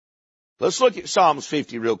Let's look at Psalms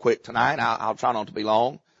 50 real quick tonight. I'll try not to be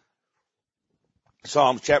long.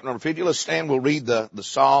 Psalms chapter number 50. Let's stand. We'll read the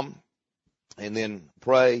psalm and then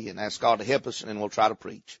pray and ask God to help us, and then we'll try to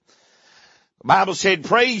preach. The Bible said,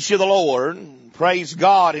 praise ye the Lord. Praise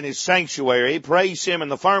God in His sanctuary. Praise Him in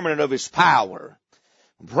the firmament of His power.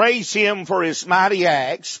 Praise Him for His mighty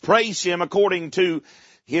acts. Praise Him according to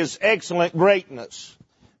His excellent greatness.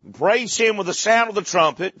 Praise Him with the sound of the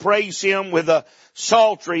trumpet. Praise Him with the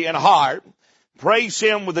psaltery and harp. Praise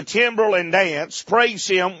Him with the timbrel and dance. Praise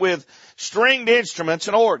Him with stringed instruments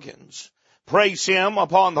and organs. Praise Him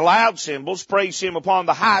upon the loud cymbals. Praise Him upon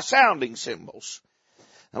the high sounding cymbals.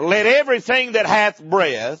 And let everything that hath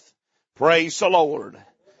breath praise the Lord.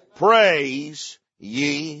 Praise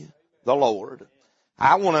ye the Lord.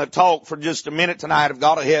 I want to talk for just a minute tonight, if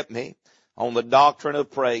God will help me, on the doctrine of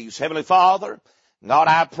praise. Heavenly Father, God,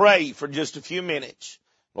 I pray for just a few minutes,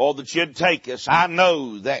 Lord, that You'd take us. I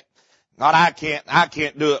know that, God, I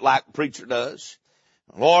can't do it like the preacher does.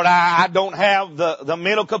 Lord, I don't have the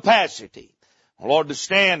mental capacity, Lord, to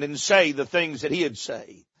stand and say the things that He'd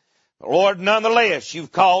say. Lord, nonetheless,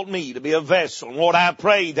 You've called me to be a vessel. Lord, I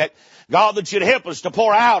pray that, God, that You'd help us to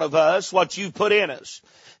pour out of us what You've put in us.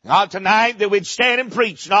 God, tonight that we'd stand and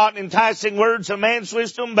preach, not in enticing words of man's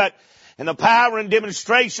wisdom, but in the power and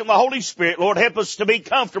demonstration of the Holy Spirit. Lord, help us to be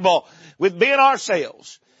comfortable with being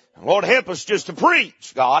ourselves. Lord, help us just to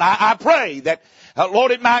preach, God. I pray that,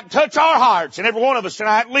 Lord, it might touch our hearts, and every one of us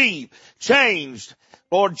tonight leave changed,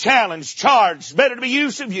 Lord, challenged, charged, better to be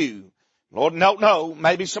used of You. Lord, don't know.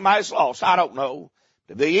 Maybe somebody's lost. I don't know.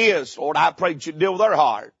 If He is, Lord, I pray that You'd deal with their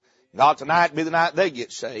heart. God, tonight be the night they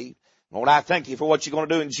get saved. Lord, I thank You for what You're going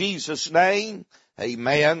to do in Jesus' name.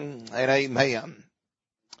 Amen and amen.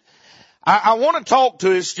 I want to talk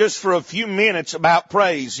to us just for a few minutes about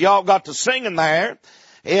praise. Y'all got to singing there,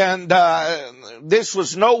 and this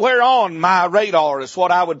was nowhere on my radar as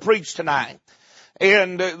what I would preach tonight.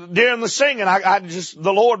 And during the singing,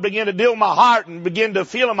 the Lord began to deal with my heart and began to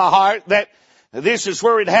feel in my heart that this is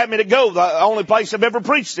where He'd have me to go. The only place I've ever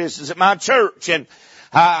preached this is at my church, and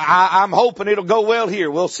I'm hoping it'll go well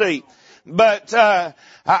here. We'll see. But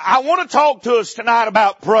I want to talk to us tonight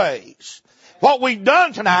about praise. What we've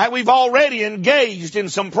done tonight, we've already engaged in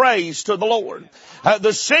some praise to the Lord.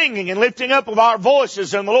 The singing and lifting up of our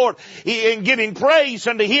voices in the Lord and giving praise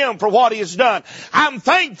unto Him for what He has done. I'm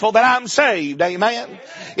thankful that I'm saved. Amen.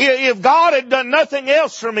 If God had done nothing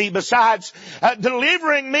else for me besides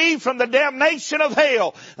delivering me from the damnation of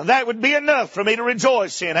hell, that would be enough for me to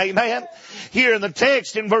rejoice in. Amen. Here in the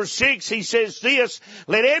text in verse 6, He says this,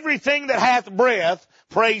 let everything that hath breath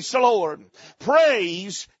praise the Lord.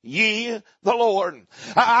 Praise ye the Lord.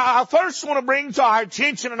 I first want to bring to our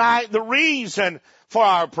attention tonight the reason for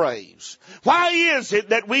our praise. Why is it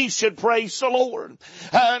that we should praise the Lord?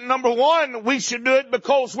 Number one, we should do it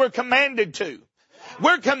because we're commanded to.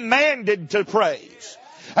 We're commanded to praise.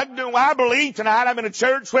 I believe tonight I'm in a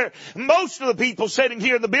church where most of the people sitting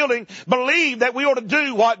here in the building believe that we ought to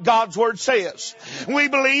do what God's Word says. We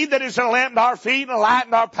believe that it's a lamp to our feet and a light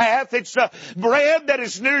in our path. It's a bread that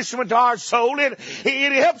is nourishment to our soul. It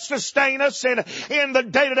helps sustain us in the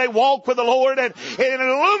day-to-day walk with the Lord, and it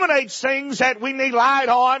illuminates things that we need light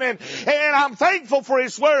on, and I'm thankful for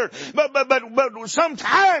His Word. But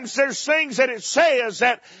sometimes there's things that it says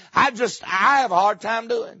that I have a hard time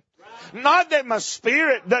doing. Not that my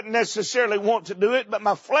spirit doesn't necessarily want to do it, but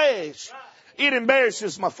my flesh, it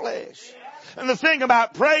embarrasses my flesh. And the thing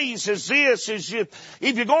about praise is this, if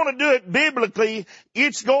you're going to do it biblically,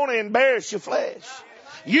 it's going to embarrass your flesh.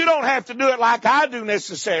 You don't have to do it like I do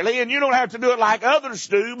necessarily, and you don't have to do it like others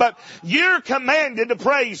do, but you're commanded to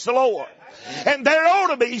praise the Lord. And there ought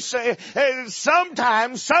to be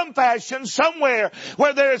sometimes, some fashion, somewhere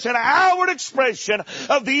where there's an outward expression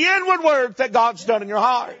of the inward work that God's done in your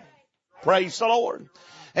heart. Praise the Lord.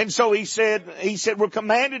 And so he said we're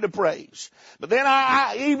commanded to praise. But then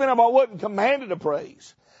even if I wasn't commanded to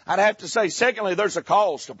praise, I'd have to say, secondly, there's a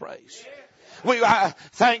cause to praise.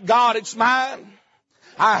 Thank God it's mine.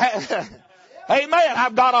 Amen.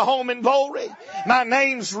 I've got a home in glory. My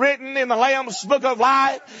name's written in the Lamb's book of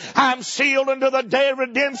life. I'm sealed unto the day of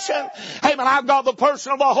redemption. Amen. I've got the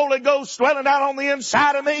person of the Holy Ghost dwelling down on the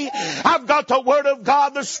inside of me. I've got the Word of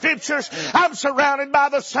God, the Scriptures. I'm surrounded by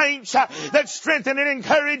the saints that strengthen and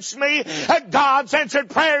encourage me. God's answered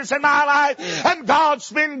prayers in my life, and God's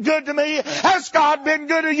been good to me. Has God been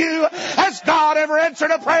good to you? Has God ever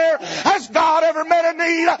answered a prayer? Has God ever met a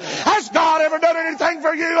need? Has God ever done anything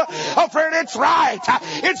for you? Oh, friend, it's right.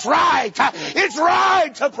 It's right. It's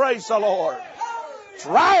right to praise the Lord. It's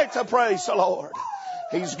right to praise the Lord.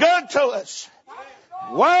 He's good to us.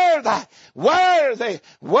 Worthy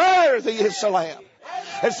is the Lamb.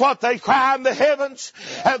 It's what they cry in the heavens.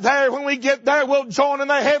 And there, when we get there, we'll join in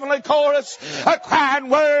the heavenly chorus, crying,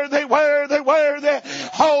 worthy, worthy, worthy,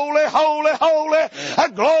 holy, holy, holy,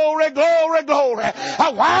 glory, glory, glory.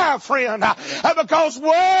 Why, friend? Because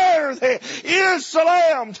worthy is the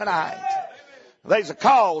Lamb tonight. There's a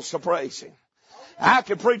cause to praise Him. I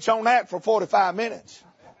could preach on that for 45 minutes.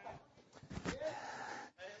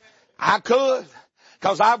 I could,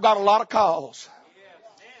 because I've got a lot of cause.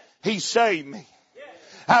 He saved me.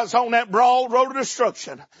 I was on that broad road of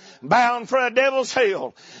destruction, bound for a devil's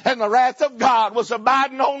hell, and the wrath of God was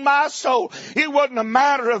abiding on my soul. It wasn't a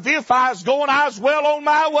matter of if I was going, I was well on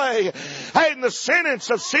my way. And the sentence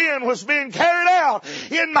of sin was being carried out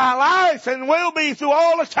in my life and will be through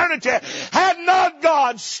all eternity, had not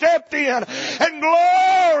God stepped in and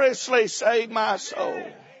gloriously saved my soul.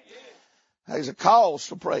 There's a cause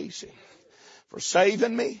to praise Him for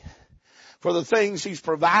saving me, for the things He's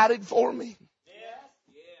provided for me.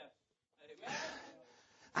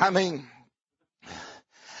 I mean,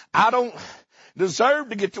 I don't deserve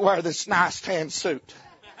to get to wear this nice tan suit.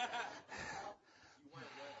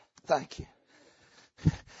 Thank you.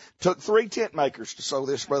 Took 3 tent makers to sew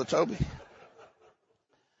this, Brother Toby.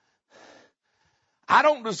 I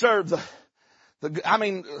don't deserve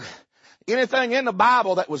anything in the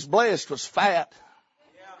Bible that was blessed was fat.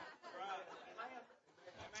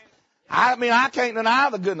 I mean, I can't deny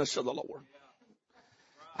the goodness of the Lord.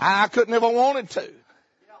 I couldn't have wanted to.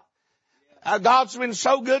 God's been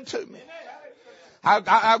so good to me.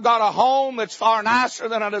 I've got a home that's far nicer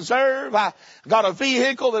than I deserve. I got a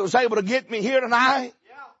vehicle that was able to get me here tonight.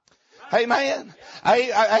 Amen.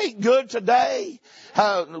 I ate good today.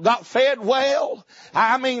 Got fed well.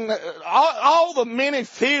 I mean, all the many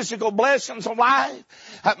physical blessings of life.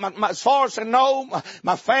 As far as I know,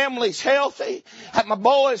 my family's healthy. My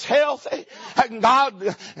boy's healthy.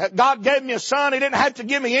 God gave me a son. He didn't have to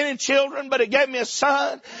give me any children, but He gave me a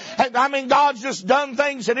son. I mean, God's just done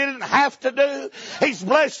things that He didn't have to do. He's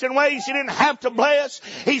blessed in ways He didn't have to bless.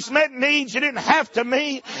 He's met needs He didn't have to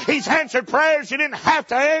meet. He's answered prayers He didn't have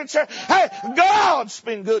to answer. Hey, God's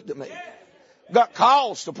been good to me. Got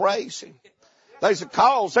cause to praise Him. There's a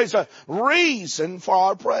cause. There's a reason for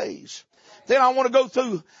our praise. Then I want to go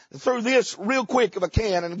through this real quick if I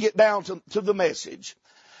can and get down to the message.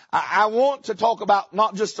 I want to talk about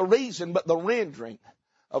not just the reason, but the rendering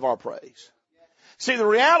of our praise. See, the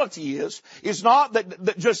reality is not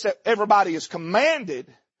that just that everybody is commanded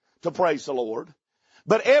to praise the Lord,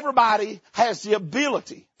 but everybody has the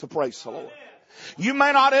ability to praise the Lord. You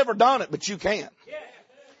may not have ever done it, but you can.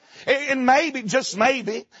 And maybe, just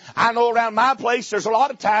maybe, I know around my place there's a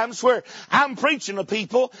lot of times where I'm preaching to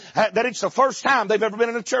people that it's the first time they've ever been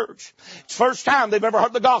in a church. It's the first time they've ever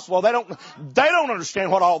heard the gospel. They don't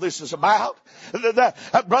understand what all this is about.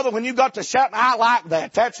 Brother, when you got to shouting, I like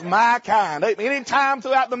that. That's my kind. Any time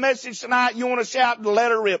throughout the message tonight you want to shout,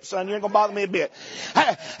 let her rip, son. You ain't gonna bother me a bit.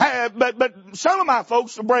 But some of my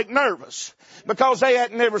folks will break nervous because they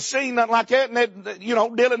hadn't never seen nothing like that. And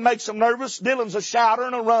Dylan makes them nervous. Dylan's a shouter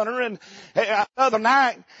and a runner. And the other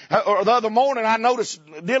night, or the other morning, I noticed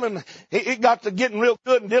Dylan, it got to getting real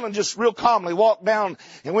good, and Dylan just real calmly walked down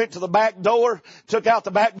and went to the back door, took out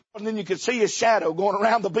the back door, and then you could see his shadow going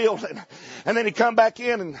around the building. And then he come back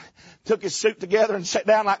in and took his suit together and sat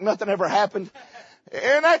down like nothing ever happened.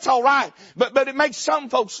 And that's all right. But it makes some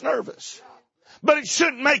folks nervous. But it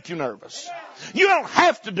shouldn't make you nervous. You don't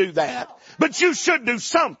have to do that, but you should do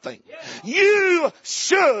something. You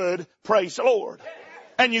should praise the Lord.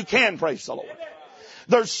 And you can praise the Lord.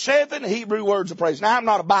 There's 7 Hebrew words of praise. Now, I'm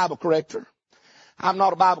not a Bible corrector.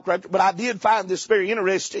 But I did find this very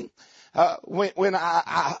interesting. When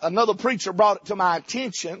another preacher brought it to my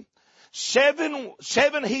attention, 7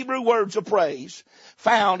 Hebrew words of praise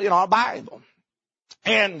found in our Bible.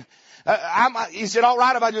 And is it all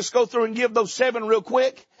right if I just go through and give those 7 real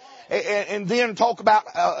quick, and then talk about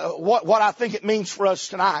what I think it means for us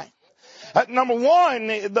tonight? Number 1,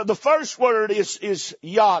 the first word is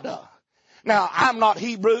yada. Now, I'm not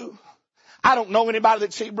Hebrew. I don't know anybody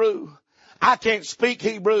that's Hebrew. I can't speak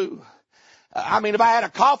Hebrew. I mean, if I had a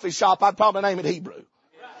coffee shop, I'd probably name it Hebrew.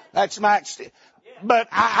 That's my extent. But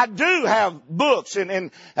I do have books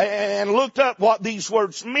and looked up what these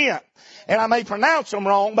words meant. And I may pronounce them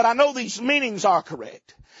wrong, but I know these meanings are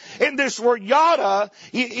correct. In this word yada,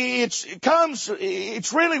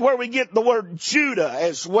 it's really where we get the word Judah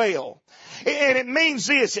as well. And it means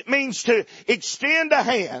this. It means to extend a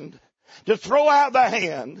hand, to throw out the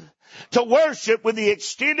hand, to worship with the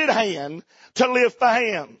extended hand, to lift the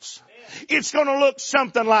hands. It's going to look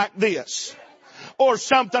something like this, or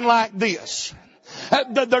something like this.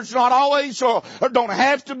 There's not always or don't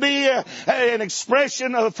have to be an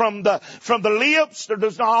expression from the lips. There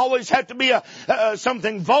does not always have to be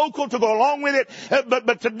something vocal to go along with it.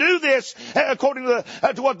 But to do this, according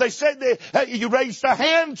to what they said, you raise the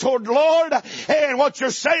hand toward the Lord, and what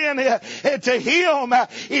you're saying to Him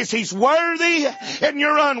is He's worthy and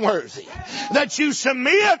you're unworthy. That you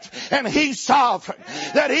submit and He's sovereign.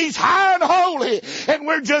 That He's high and holy and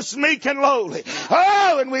we're just meek and lowly.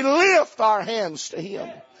 Oh, and we lift our hands to Him.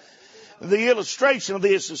 The illustration of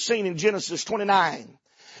this is seen in Genesis 29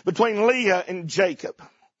 between Leah and Jacob.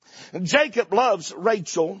 Jacob loves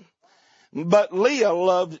Rachel, but Leah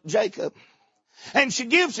loved Jacob. And she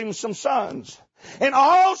gives him some sons. And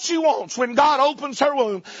all she wants, when God opens her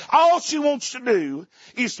womb, all she wants to do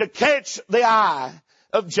is to catch the eye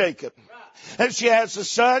of Jacob. And she has a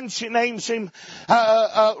son, she names him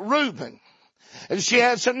Reuben. And she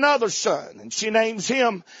has another son, and she names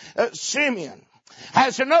him Simeon.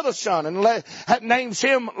 Has another son, and names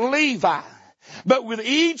him Levi. But with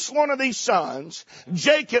each one of these sons,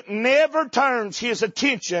 Jacob never turns his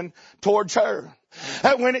attention towards her.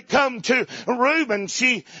 When it comes to Reuben,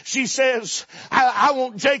 she says, I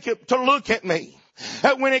want Jacob to look at me.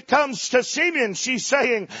 When it comes to Simeon, she's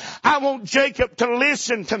saying, I want Jacob to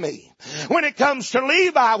listen to me. When it comes to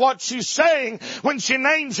Levi, what she's saying when she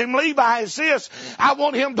names him Levi is this, I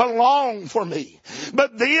want him to long for me.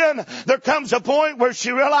 But then there comes a point where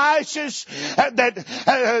she realizes that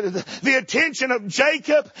the attention of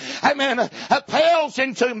Jacob, pales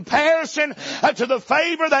into comparison to the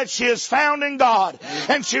favor that she has found in God.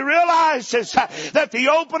 And she realizes that the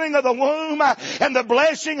opening of the womb and the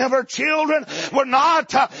blessing of her children were not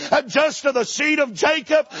just of the seed of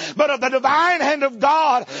Jacob, but of the divine hand of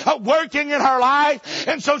God working in her life.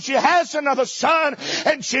 And so she has another son,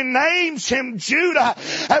 and she names him Judah,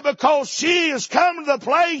 because she has come to the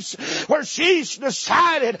place where she's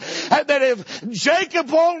decided that if Jacob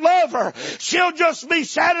won't love her, she'll just be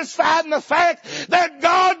satisfied in the fact that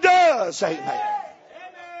God does. Amen.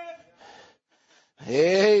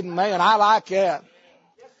 Amen. I like that.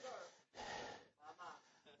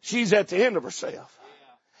 She's at the end of herself.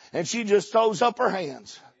 And she just throws up her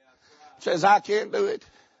hands. Says, I can't do it.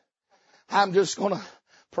 I'm just going to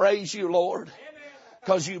praise you, Lord,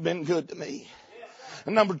 because you've been good to me.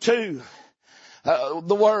 And number two,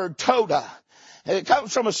 the word Toda. It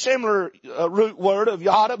comes from a similar root word of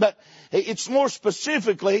yada, but it's more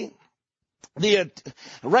specifically the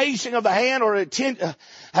raising of the hand or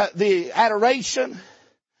the adoration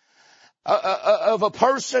of a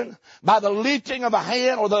person by the lifting of a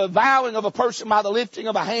hand, or the avowing of a person by the lifting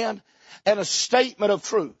of a hand, and a statement of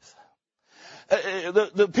truth.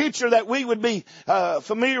 The picture that we would be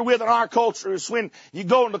familiar with in our culture is when you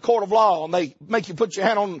go in the court of law and they make you put your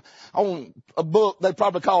hand on a book. They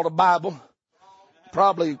probably call it a Bible.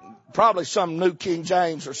 Probably some New King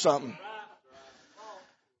James or something.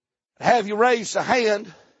 Have you raise a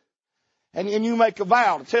hand and you make a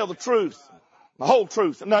vow to tell the truth, the whole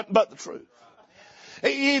truth, and nothing but the truth.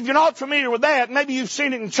 If you're not familiar with that, maybe you've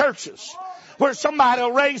seen it in churches where somebody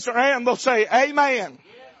will raise their hand, they'll say, Amen.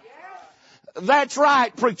 That's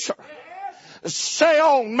right, preacher. Say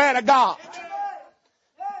on, man of God.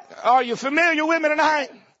 Are you familiar with me tonight?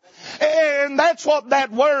 And that's what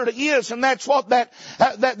that word is, and that's what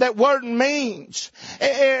that word means.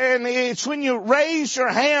 And it's when you raise your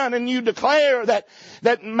hand and you declare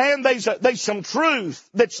that man, there's some truth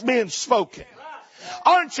that's being spoken.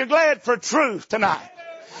 Aren't you glad for truth tonight?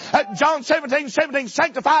 John 17:17,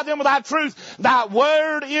 sanctify them with thy truth. Thy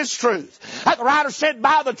word is truth. The writer said,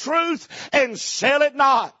 buy the truth and sell it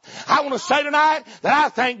not. I want to say tonight that I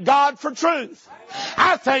thank God for truth.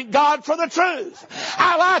 I thank God for the truth.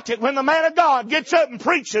 I like it when the man of God gets up and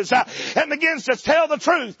preaches and begins to tell the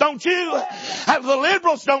truth, don't you? The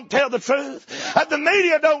liberals don't tell the truth. The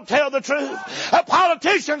media don't tell the truth.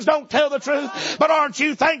 Politicians don't tell the truth. But aren't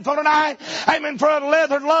you thankful tonight, amen, for a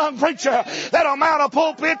leathered lung preacher that'll mount a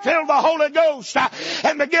pulpit filled with the Holy Ghost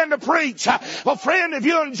and begin to preach? Well, friend, if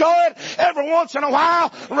you enjoy it, every once in a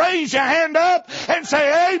while, raise your hand up and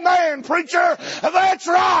say, amen, preacher, that's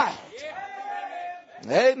right.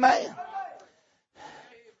 Amen.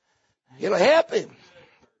 It'll help him.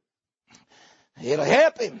 It'll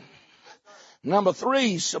help him. Number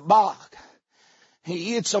 3, sabak.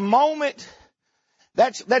 It's a moment.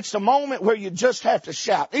 That's the moment where you just have to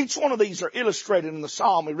shout. Each one of these are illustrated in the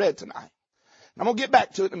psalm we read tonight. I'm going to get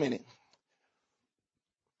back to it in a minute.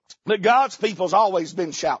 But God's people's always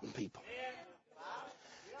been shouting people.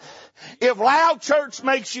 If loud church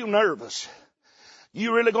makes you nervous,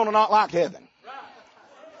 you're really going to not like heaven.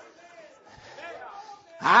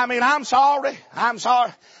 I mean, I'm sorry. I'm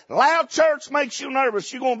sorry. Loud church makes you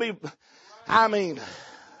nervous. You're going to be, I mean,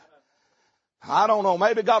 I don't know.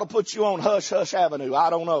 Maybe God will put you on Hush Hush Avenue.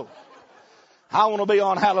 I don't know. I want to be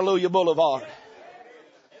on Hallelujah Boulevard.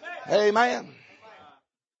 Amen.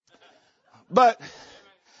 But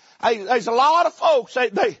hey, there's a lot of folks,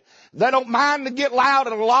 they don't mind to get loud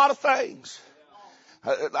in a lot of things.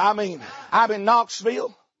 I mean, I'm in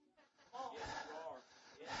Knoxville.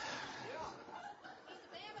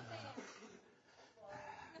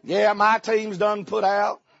 Yeah, my team's done put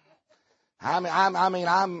out. I'm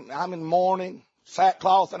in mourning,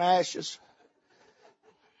 sackcloth and ashes.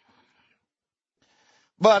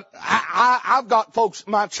 But I've got folks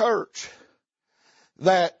in my church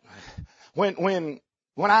that when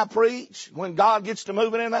I preach, when God gets to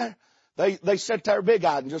moving in there, they sit there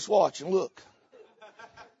big-eyed and just watch and look.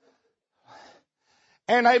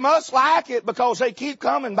 And they must like it because they keep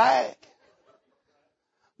coming back.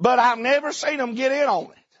 But I've never seen them get in on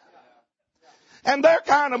it. And they're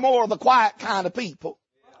kind of more of the quiet kind of people.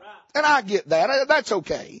 And I get that. That's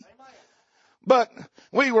okay. But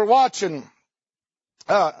we were watching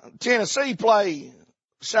Tennessee play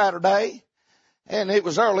Saturday. And it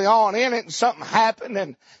was early on in it, and something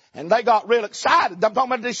happened, and they got real excited. I'm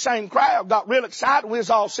talking about this same crowd got real excited. We was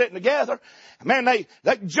all sitting together. Man, they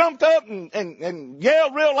jumped up and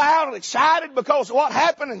yelled real loud and excited because of what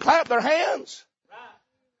happened and clapped their hands.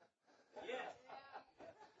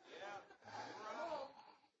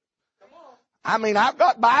 I mean, I've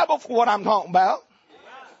got Bible for what I'm talking about.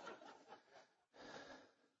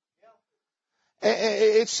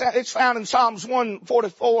 It's found in Psalms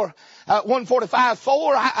 145:4,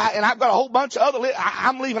 and I've got a whole bunch of other,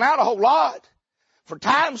 I'm leaving out a whole lot for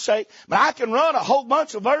time's sake, but I can run a whole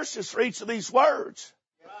bunch of verses for each of these words.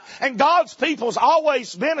 And God's people's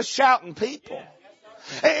always been a shouting people.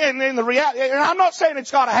 And in the reality, and I'm not saying it's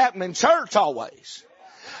got to happen in church always.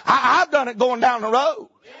 I've done it going down the road.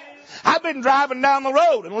 I've been driving down the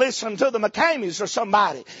road and listening to the McCameys or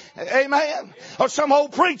somebody. Amen. Or some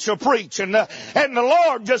old preacher preach and the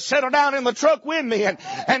Lord just settle down in the truck with me and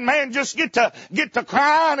man just get to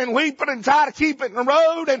crying and weeping and try to keep it in the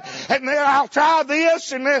road and then I'll try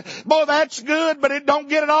this and then, boy, that's good, but it don't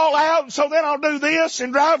get it all out. And so then I'll do this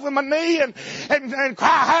and drive with my knee and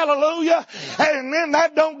cry hallelujah. And then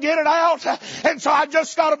that don't get it out. And so I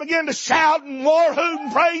just got to begin to shout and war hoot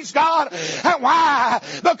and praise God. And why?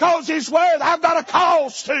 Because His Word, I've got a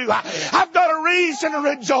cause to. I've got a reason to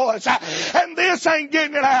rejoice. And this ain't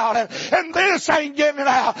getting it out. And this ain't getting it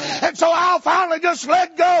out. And so I'll finally just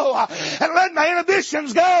let go and let my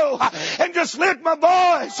inhibitions go and just lift my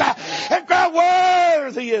voice and cry,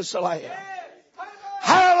 worthy is the Lamb.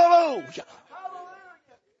 Hallelujah.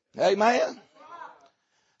 Amen.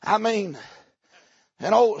 I mean,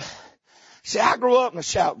 I grew up in a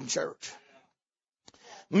shouting church.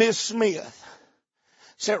 Miss Smith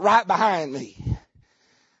sat right behind me.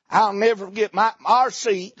 I'll never forget our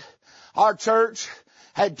seat. Our church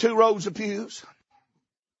had 2 rows of pews.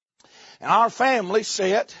 And our family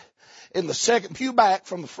sat in the second pew back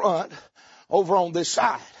from the front over on this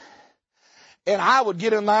side. And I would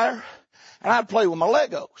get in there and I'd play with my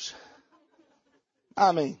Legos.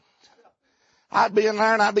 I mean, I'd be in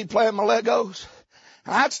there and I'd be playing my Legos.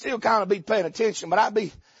 And I'd still kind of be paying attention, but I'd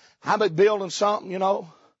be building something,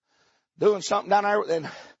 doing something down there, and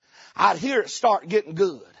I'd hear it start getting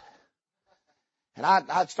good. And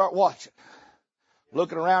I'd start watching.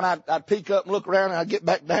 Looking around, I'd peek up and look around, and I'd get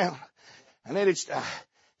back down. And then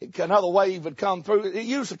another wave would come through. It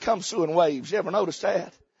usually comes through in waves. You ever notice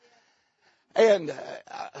that? And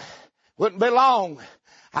wouldn't be long.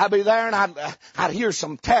 I'd be there, and I'd hear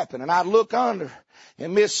some tapping, and I'd look under,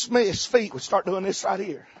 and Miss Smith's feet would start doing this right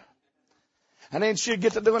here. And then she'd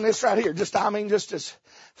get to doing this right here. Just as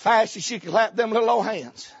fast as she could clap them little old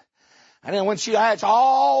hands. And then when that's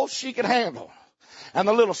all she could handle. And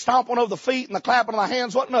the little stomping of the feet and the clapping of the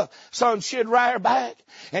hands wasn't enough. So she'd rear back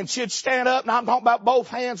and she'd stand up. And I'm talking about both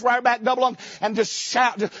hands, rear back, double lung, and just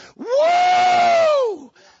shout,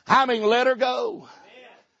 woo! Let her go.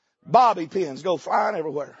 Bobby pins go flying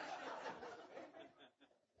everywhere.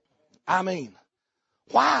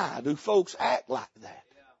 Why do folks act like that?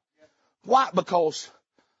 Why? Because,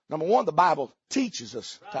 number one, the Bible teaches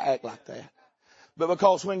us to act like that. But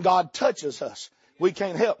because when God touches us, we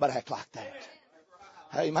can't help but act like that.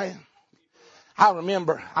 Amen. I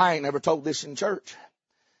remember, I ain't never told this in church.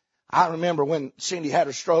 I remember when Cindy had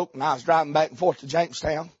her stroke and I was driving back and forth to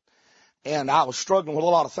Jamestown. And I was struggling with a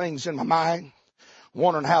lot of things in my mind.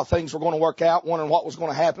 Wondering how things were going to work out. Wondering what was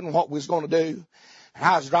going to happen and what we was going to do. And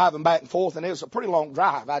I was driving back and forth, and it was a pretty long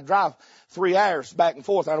drive. I'd drive 3 hours back and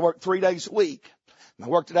forth. I'd work 3 days a week. And I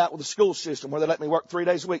worked it out with the school system where they let me work 3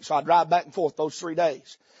 days a week. So I drive back and forth those 3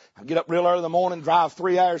 days. I get up real early in the morning, drive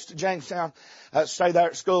 3 hours to Jamestown, stay there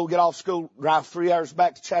at school, get off school, drive 3 hours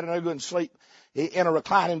back to Chattanooga and sleep in a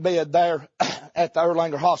reclining bed there at the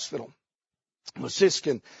Erlanger Hospital, the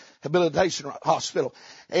Siskin Rehabilitation Hospital.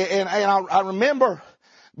 And I remember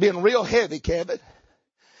being real heavy, Kevin,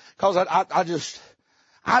 because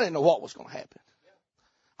I didn't know what was going to happen.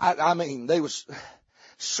 I mean, there was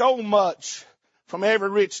so much from every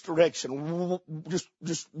rich direction,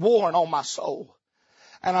 just warring on my soul.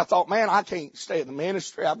 And I thought, man, I can't stay in the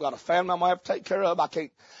ministry. I've got a family I'm going to have to take care of. I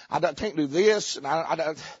can't do this. And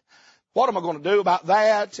what am I going to do about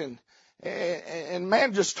that? And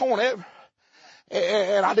man, just torn every,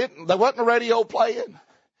 and there wasn't a radio playing.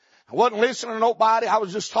 I wasn't listening to nobody. I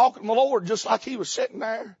was just talking to the Lord just like He was sitting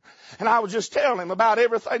there. And I was just telling Him about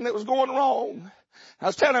everything that was going wrong. I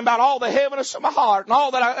was telling Him about all the heaviness of my heart and all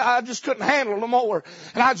that I just couldn't handle no more.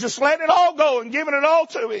 And I was just letting it all go and giving it all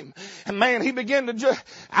to Him. And man, He began to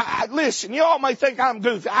listen, you all may think I'm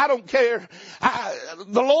goofy. I don't care.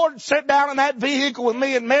 The Lord sat down in that vehicle with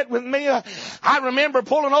me and met with me. I remember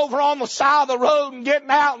pulling over on the side of the road and getting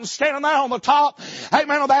out and standing there on the top,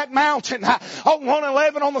 amen, of that mountain on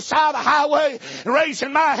 111 on the side of the highway, and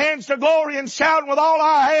raising my hands to glory and shouting with all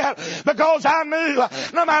I had, because I knew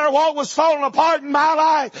no matter what was falling apart in my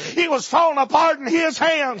life, He was falling apart in His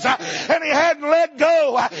hands, and He hadn't let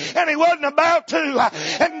go, and He wasn't about to,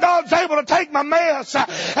 and God's able to take my mess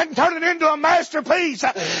and turn it into a masterpiece,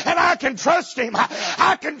 and I can trust Him.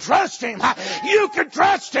 I can trust Him. You can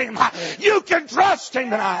trust Him. You can trust Him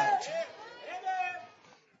tonight.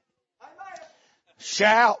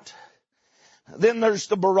 Shout. Then there's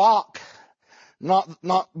the Barack, not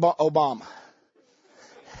Obama.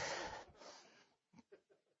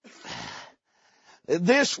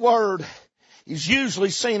 This word is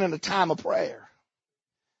usually seen in a time of prayer.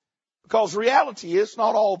 Because the reality is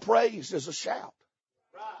not all praise is a shout.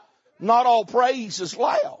 Not all praise is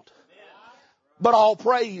loud. But all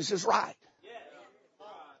praise is right.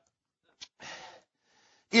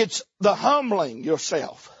 It's the humbling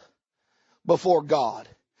yourself before God.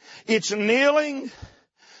 It's kneeling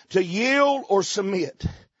to yield or submit.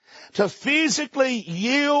 To physically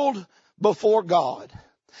yield before God.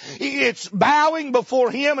 It's bowing before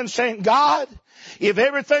Him and saying, God, if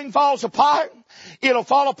everything falls apart, it'll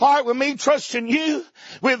fall apart with me trusting You,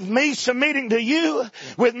 with me submitting to You,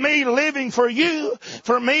 with me living for You,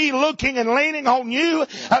 for me looking and leaning on You.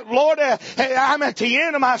 Lord, I'm at the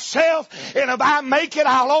end of myself, and if I make it,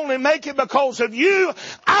 I'll only make it because of You.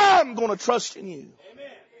 I'm going to trust in You.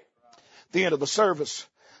 Amen. At the end of the service,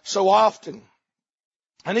 so often,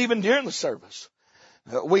 and even during the service,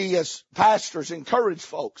 we as pastors encourage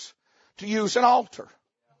folks to use an altar.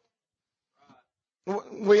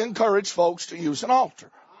 We encourage folks to use an altar.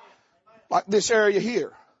 Like this area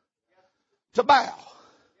here. To bow.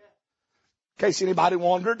 In case anybody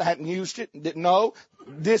wondered, hadn't used it, and didn't know,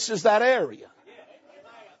 this is that area.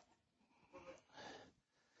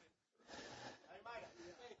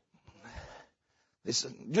 This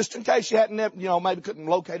is, just in case you hadn't, maybe couldn't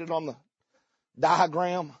locate it on the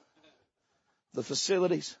diagram, the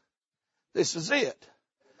facilities. This is it.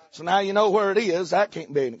 So now you know where it is. That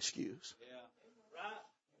can't be an excuse.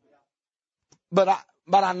 But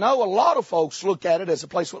I know a lot of folks look at it as a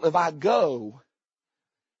place where if I go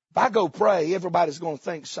pray, everybody's going to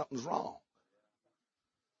think something's wrong.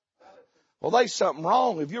 Well, there's something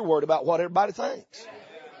wrong if you're worried about what everybody thinks.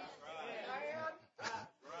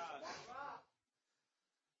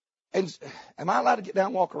 And am I allowed to get down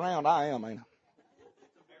and walk around? I am, ain't I?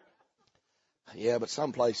 Yeah, but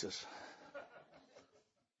some places.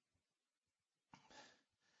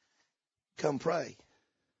 Come pray.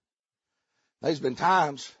 There's been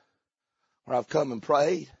times where I've come and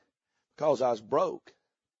prayed because I was broke.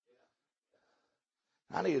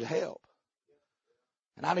 I needed help.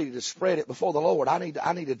 And I needed to spread it before the Lord. I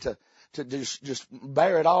needed to just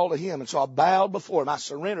bear it all to Him. And so I bowed before Him. I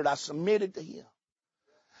surrendered. I submitted to Him.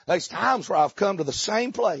 There's times where I've come to the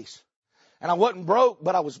same place. And I wasn't broke,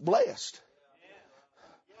 but I was blessed.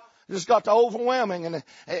 It just got to overwhelming, and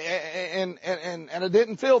I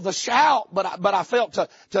didn't feel the shout, but I felt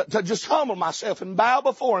to just humble myself and bow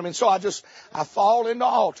before Him. And so I fall into the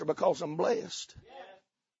altar because I'm blessed.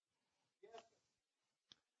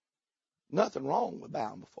 Nothing wrong with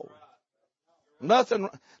bowing before Him. Nothing.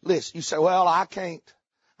 Listen, you say, well, I can't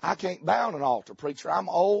bow in an altar, preacher. I'm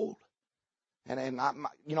old, and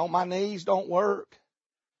my knees don't work,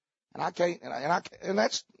 and I can't, and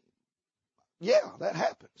that's, yeah, that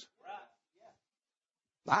happens.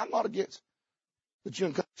 I'm not against, but you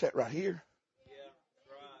can cut that right here.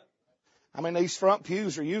 I mean, these front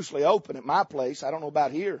pews are usually open at my place. I don't know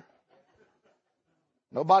about here.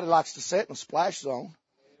 Nobody likes to sit in a splash zone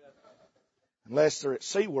unless they're at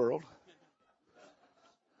SeaWorld.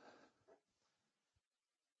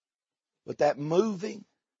 But that moving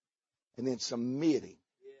and then submitting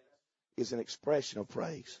is an expression of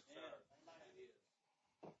praise.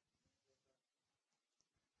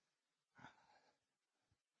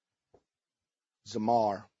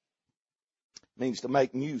 Zamar means to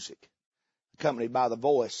make music, accompanied by the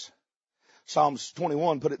voice. Psalms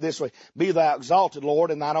 21 put it this way: Be thou exalted,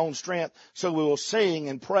 Lord, in thine own strength, so we will sing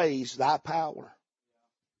and praise thy power.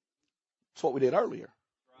 That's what we did earlier.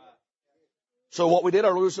 So what we did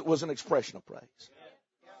earlier was an expression of praise.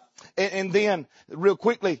 And then, real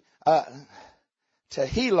quickly,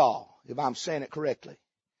 Tehillah, if I'm saying it correctly.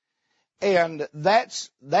 And that's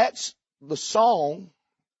the song,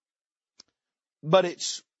 but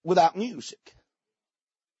it's without music.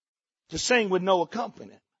 To sing with no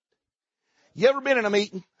accompaniment. You ever been in a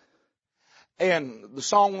meeting and the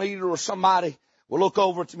song leader or somebody will look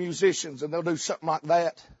over at the musicians and they'll do something like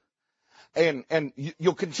that? And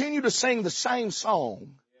you'll continue to sing the same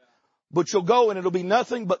song, but you'll go and it'll be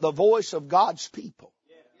nothing but the voice of God's people.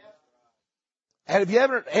 And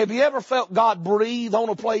have you ever felt God breathe on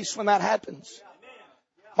a place when that happens?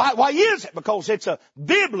 Why is it? Because it's a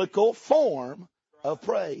biblical form of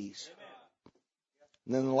praise.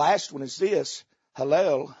 And then the last one is this,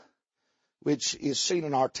 Hallel, which is seen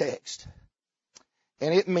in our text.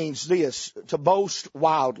 And it means this: to boast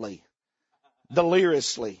wildly,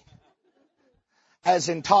 deliriously, as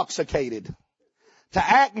intoxicated, to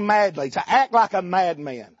act madly, to act like a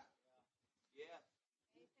madman.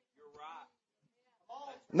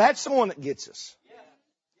 And that's the one that gets us.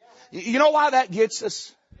 You know why that gets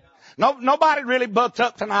us? Nobody really bucked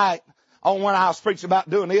up tonight on when I was preaching about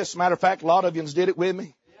doing this. As a matter of fact, a lot of you did it with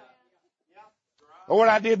me. Or when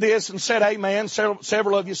I did this and said amen,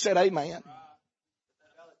 several of you said amen.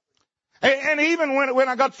 And even when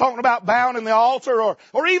I got talking about bowing in the altar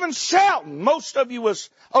or even shouting, most of you was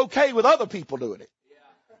okay with other people doing it.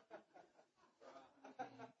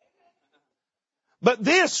 But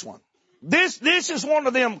this one, this is one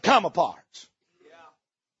of them come aparts.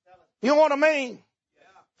 You know what I mean?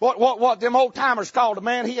 What them old timers called a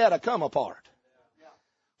man, he had a come apart.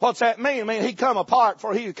 What's that mean? I mean, he come apart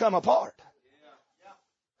for he come apart.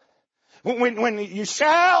 When you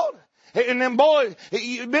shout, and them boys,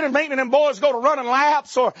 you've been in a meeting and them boys go to running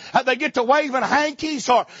laps, or they get to waving hankies,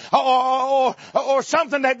 or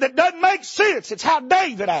something that doesn't make sense. It's how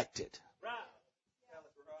David acted.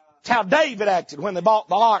 It's how David acted when they brought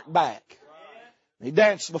the ark back. He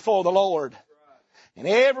danced before the Lord. And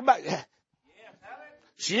everybody,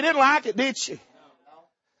 she didn't like it, did she?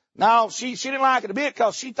 No, she didn't like it a bit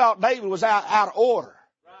because she thought David was out of order.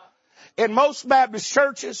 In most Baptist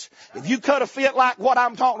churches, if you cut a fit like what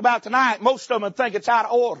I'm talking about tonight, most of them would think it's out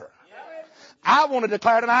of order. I want to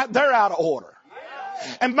declare tonight they're out of order.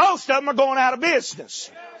 And most of them are going out of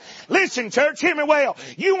business. Listen, church, hear me well.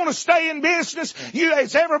 You want to stay in business,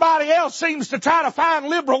 as everybody else seems to try to find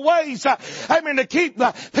liberal ways, to keep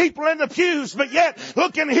the people in the pews. But yet,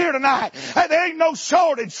 look in here tonight. There ain't no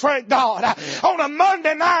shortage, thank God. On a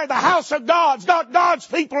Monday night, the house of God's got God's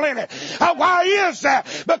people in it. Why is that?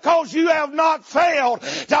 Because you have not failed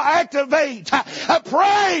to activate a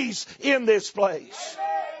praise in this place.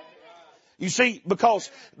 You see, because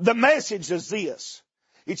the message is this.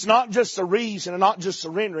 It's not just the reason and not just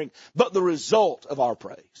surrendering, but the result of our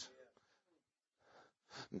praise.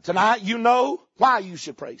 Tonight, you know why you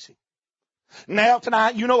should praise Him. Now,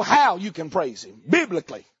 tonight, you know how you can praise Him.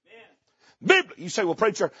 Biblically. You say, well,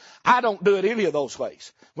 preacher, I don't do it any of those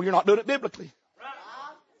ways. Well, you're not doing it biblically.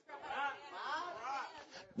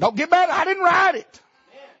 Don't get mad. I didn't write it.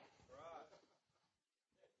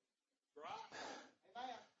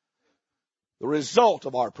 The result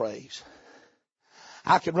of our praise.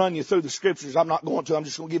 I could run you through the scriptures. I'm not going to. I'm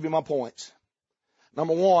just going to give you my points.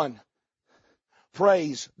 Number one,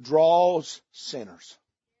 praise draws sinners.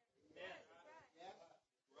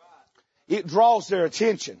 It draws their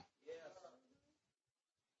attention.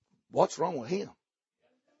 What's wrong with him?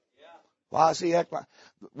 Why does he act like...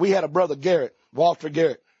 We had a brother Garrett, Walter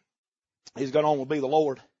Garrett. He's gone on to be the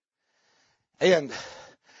Lord. And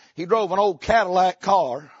he drove an old Cadillac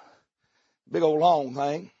car, big old long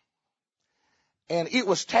thing. And it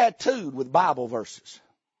was tattooed with Bible verses.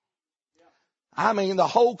 I mean, the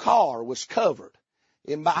whole car was covered.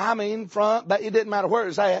 Front, but it didn't matter where it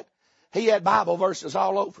was at. He had Bible verses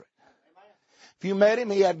all over it. If you met him,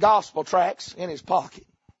 he had gospel tracts in his pocket.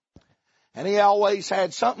 And he always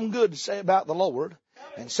had something good to say about the Lord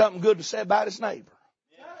and something good to say about his neighbor.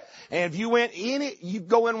 And if you went in you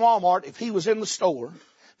go in Walmart, if he was in the store,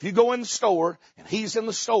 if you go in the store and he's in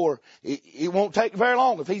the store, it won't take very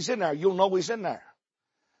long. If he's in there, you'll know he's in there.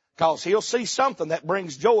 Because he'll see something that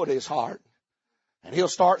brings joy to his heart. And he'll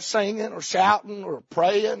start singing or shouting or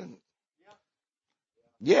praying.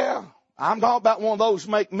 Yeah, I'm talking about one of those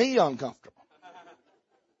make me uncomfortable.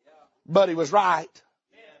 But he was right.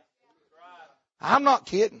 I'm not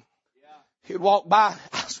kidding. He'd walk by.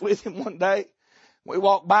 I was with him one day. We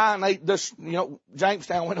walked by and ate this,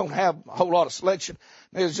 Jamestown, we don't have a whole lot of selection.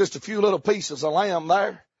 There's just a few little pieces of lamb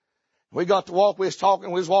there. We got to walk. We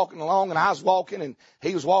was walking along and I was walking and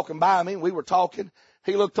he was walking by me and we were talking.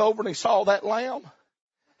 He looked over and he saw that lamb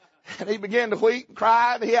and he began to weep and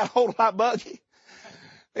cry and he had a hold of my buggy.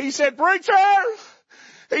 He said, "Preacher,"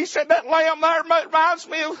 he said, "that lamb there reminds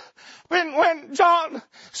me of when John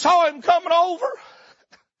saw him coming over.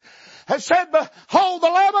 And said, 'Behold the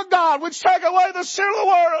Lamb of God, which take away the sin of the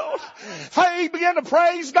world.'" He began to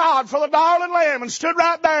praise God for the darling lamb and stood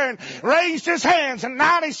right there and raised his hands. And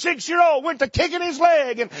 96-year-old went to kicking his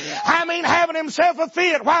leg and having himself a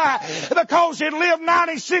fit. Why? Because he'd lived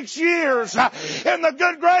 96 years in the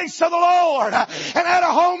good grace of the Lord and had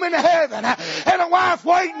a home in heaven and a wife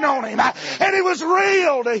waiting on him. And it was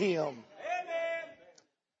real to him.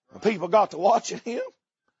 And people got to watching him.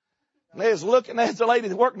 And they was looking at the lady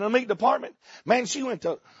that worked in the meat department. Man, she went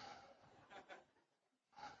to...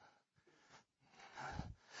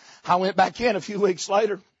 I went back in a few weeks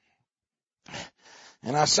later.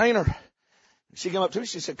 And I seen her. She came up to me.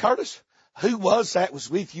 She said, "Curtis, who was that was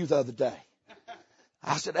with you the other day?"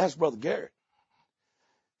 I said, "That's Brother Garrett."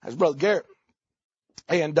 That's Brother Garrett.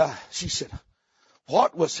 And she said,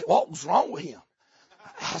 what was wrong with him?"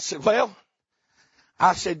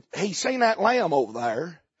 I said, "He seen that lamb over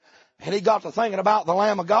there. And he got to thinking about the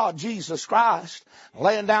Lamb of God, Jesus Christ,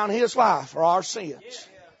 laying down his life for our sins.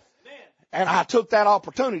 And I took that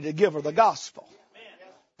opportunity to give her the gospel."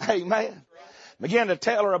 Amen. Began to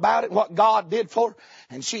tell her about it, what God did for her.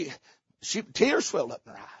 And she tears swelled up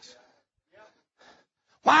in her eyes.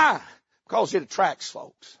 Why? Because it attracts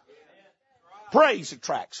folks. Praise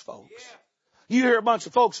attracts folks. You hear a bunch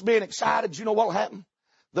of folks being excited, you know what will happen?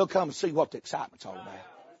 They'll come and see what the excitement's all about.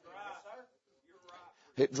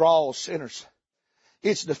 It draws sinners.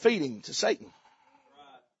 It's defeating to Satan.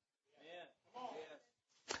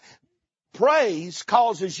 Praise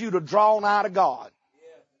causes you to draw nigh to God.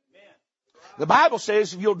 The Bible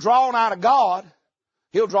says if you'll draw nigh to God,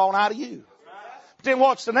 He'll draw nigh to you. But then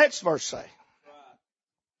what's the next verse say?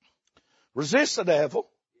 Resist the devil,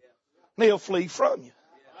 and he'll flee from you.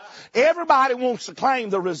 Everybody wants to claim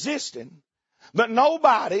the resisting, but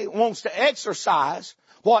nobody wants to exercise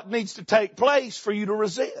what needs to take place for you to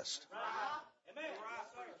resist.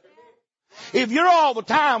 If you're all the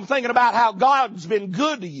time thinking about how God's been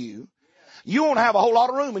good to you, you won't have a whole lot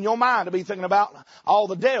of room in your mind to be thinking about all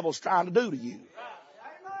the devil's trying to do to you.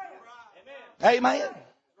 Amen.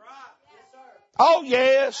 Oh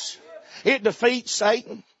yes, it defeats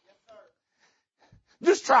Satan.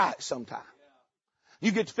 Just try it sometime.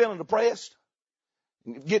 You get to feeling depressed,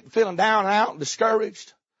 get to feeling down and out and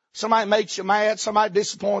discouraged. Somebody makes you mad. Somebody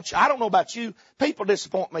disappoints you. I don't know about you. People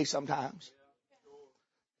disappoint me sometimes.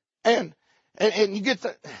 And you get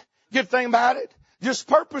the thing about it. Just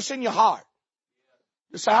purpose in your heart.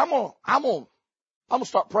 Just say, I'm gonna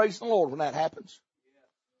start praising the Lord when that happens.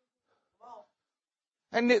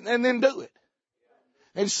 And then do it.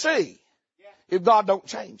 And see if God don't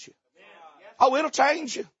change you. Oh, it'll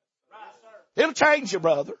change you. It'll change you,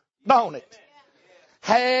 brother. Don't it?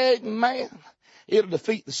 Hey, man. It'll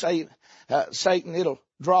defeat the Satan. It'll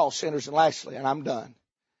draw sinners. And lastly, and I'm done,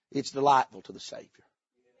 it's delightful to the Savior.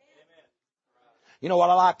 You know what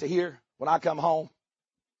I like to hear when I come home?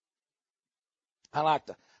 I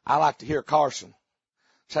like to hear Carson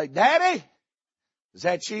say, "Daddy, is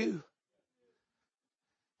that you?"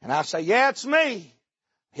 And I say, "Yeah, it's me."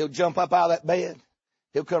 He'll jump up out of that bed.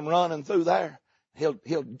 He'll come running through there. He'll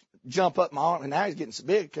jump up my arm. And now he's getting so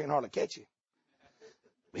big, can't hardly catch him.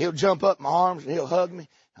 He'll jump up my arms and he'll hug me.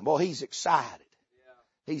 And boy, he's excited.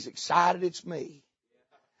 He's excited it's me.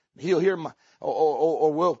 He'll hear my,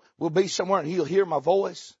 or we'll be somewhere and he'll hear my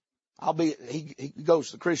voice. He goes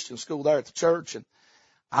to the Christian school there at the church, and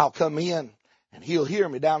I'll come in and he'll hear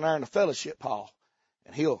me down there in the fellowship hall,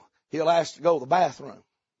 and he'll ask to go to the bathroom.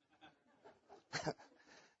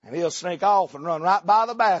 And he'll sneak off and run right by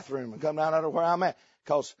the bathroom and come down there to where I'm at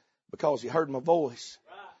because he heard my voice.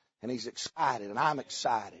 And he's excited, and I'm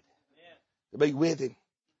excited to be with him.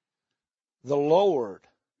 The Lord,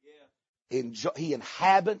 He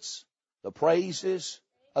inhabits the praises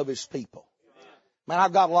of His people. Man,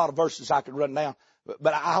 I've got a lot of verses I could run down.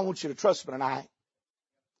 But I want you to trust me tonight.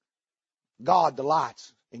 God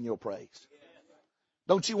delights in your praise.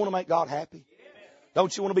 Don't you want to make God happy?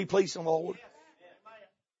 Don't you want to be pleasing the Lord?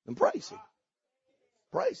 Then praise Him.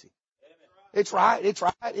 Praise Him. It's right. It's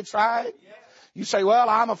right. It's right. You say, well,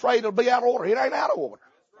 I'm afraid it'll be out of order. It ain't out of order.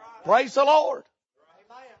 Praise the Lord.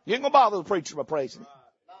 You ain't going to bother the preacher by praising Him.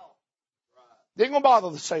 You ain't going to bother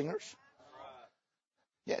the singers.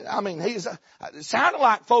 Yeah, I mean, it sounded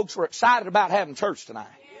like folks were excited about having church tonight.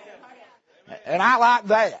 And I like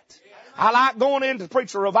that. I like going in to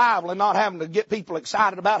preach a revival and not having to get people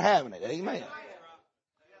excited about having it. Amen.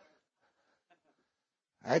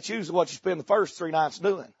 That's usually what you spend the first 3 nights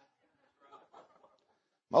doing.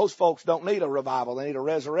 Most folks don't need a revival. They need a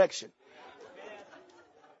resurrection.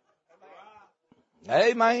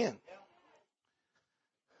 Amen.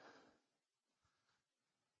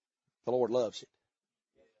 The Lord loves it.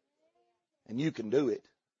 And you can do it.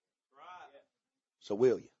 So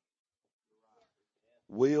will you?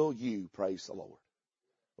 Will you praise the Lord?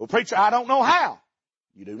 Well, preacher, I don't know how.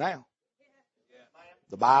 You do now.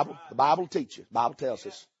 The Bible will teach you. The Bible tells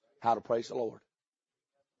us how to praise the Lord.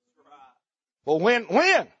 Well, when?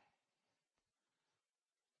 You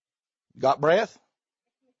got breath?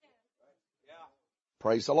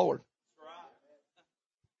 Praise the Lord.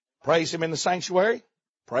 Praise Him in the sanctuary.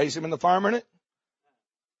 Praise Him in the firmament.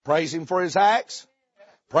 Praise Him for His acts.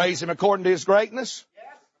 Praise Him according to His greatness.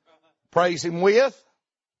 Praise Him with.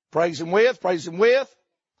 Praise Him with. Praise Him with.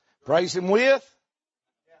 Praise Him with.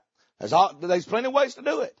 There's plenty of ways to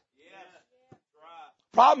do it.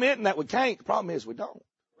 Problem isn't that we can't. The problem is we don't.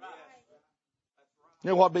 You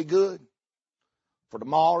know what would be good? For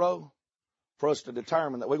tomorrow, for us to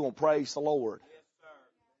determine that we're going to praise the Lord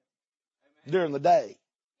during the day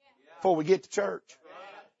before we get to church.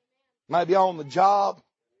 Maybe on the job.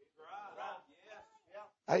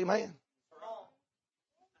 Amen.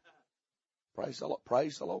 Praise the Lord.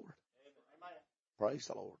 Praise the Lord. Praise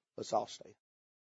the Lord. Let's all stand.